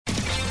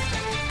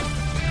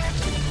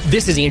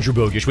This is Andrew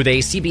Bogusch with a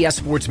CBS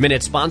Sports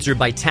Minute sponsored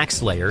by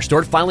TaxSlayer.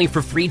 Start filing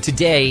for free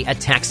today at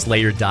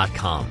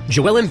TaxSlayer.com.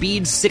 Joel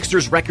Embiid's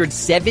Sixers record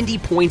 70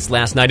 points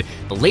last night,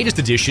 the latest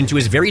addition to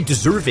his very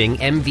deserving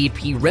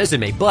MVP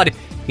resume. But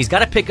he's got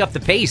to pick up the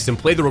pace and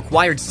play the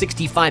required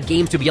 65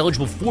 games to be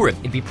eligible for it.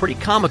 It'd be pretty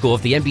comical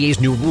if the NBA's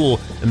new rule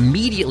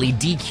immediately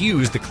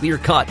DQs the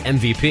clear-cut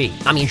MVP.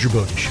 I'm Andrew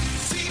Bogusch.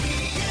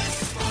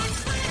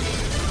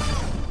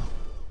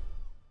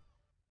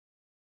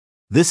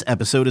 This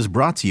episode is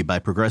brought to you by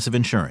Progressive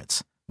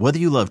Insurance. Whether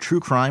you love true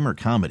crime or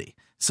comedy,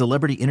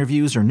 celebrity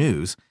interviews or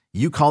news,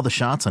 you call the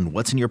shots on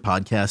what's in your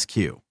podcast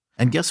queue.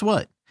 And guess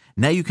what?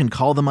 Now you can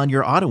call them on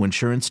your auto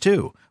insurance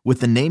too with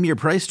the Name Your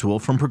Price tool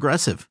from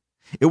Progressive.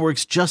 It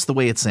works just the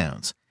way it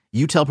sounds.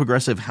 You tell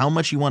Progressive how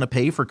much you want to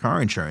pay for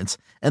car insurance,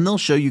 and they'll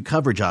show you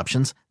coverage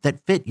options that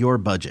fit your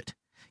budget.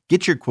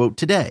 Get your quote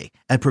today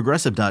at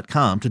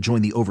Progressive.com to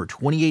join the over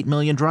 28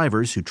 million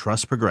drivers who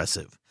trust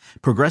Progressive.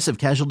 Progressive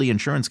Casualty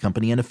Insurance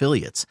Company and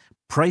Affiliates.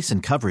 Price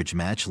and coverage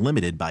match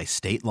limited by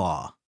state law.